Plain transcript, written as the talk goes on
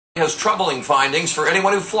Has troubling findings for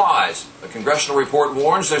anyone who flies. A congressional report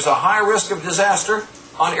warns there's a high risk of disaster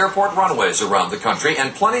on airport runways around the country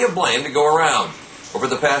and plenty of blame to go around. Over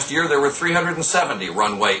the past year, there were 370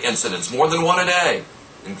 runway incidents, more than one a day,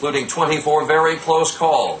 including 24 very close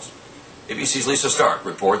calls. ABC's Lisa Stark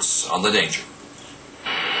reports on the danger.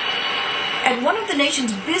 At one of the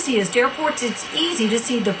nation's busiest airports, it's easy to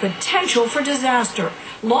see the potential for disaster.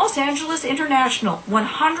 Los Angeles International,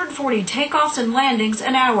 140 takeoffs and landings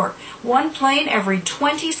an hour, one plane every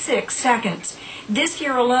 26 seconds. This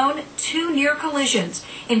year alone, 2 near collisions,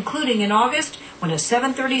 including in August when a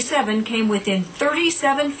 737 came within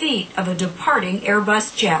 37 feet of a departing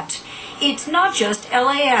Airbus jet. It's not just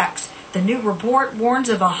LAX. The new report warns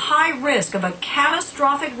of a high risk of a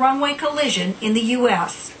catastrophic runway collision in the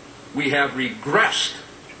U.S. We have regressed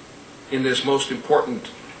in this most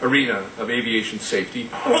important arena of aviation safety.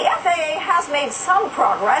 The FAA has made some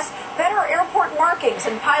progress, better airport markings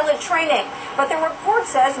and pilot training, but the report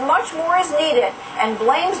says much more is needed and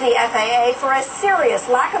blames the FAA for a serious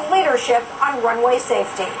lack of leadership on runway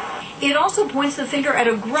safety. It also points the finger at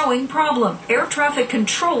a growing problem, air traffic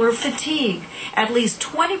controller fatigue. At least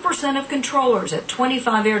 20% of controllers at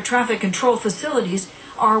 25 air traffic control facilities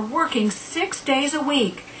are working 6 days a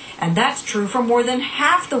week. And that's true for more than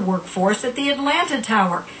half the workforce at the Atlanta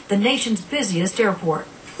Tower, the nation's busiest airport.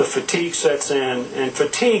 The fatigue sets in, and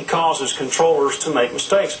fatigue causes controllers to make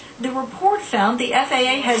mistakes. The report found the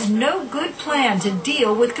FAA has no good plan to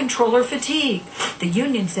deal with controller fatigue. The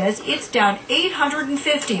union says it's down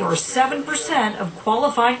 850 or 7% of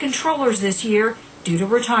qualified controllers this year due to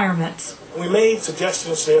retirements. We made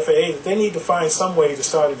suggestions to the FAA that they need to find some way to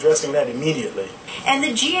start addressing that immediately. And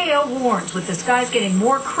the GAO warns with the skies getting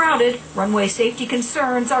more crowded, runway safety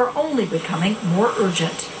concerns are only becoming more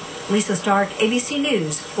urgent. Lisa Stark, ABC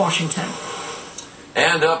News, Washington.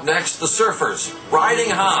 And up next, the surfers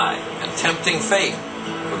riding high and tempting fate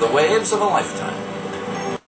for the waves of a lifetime.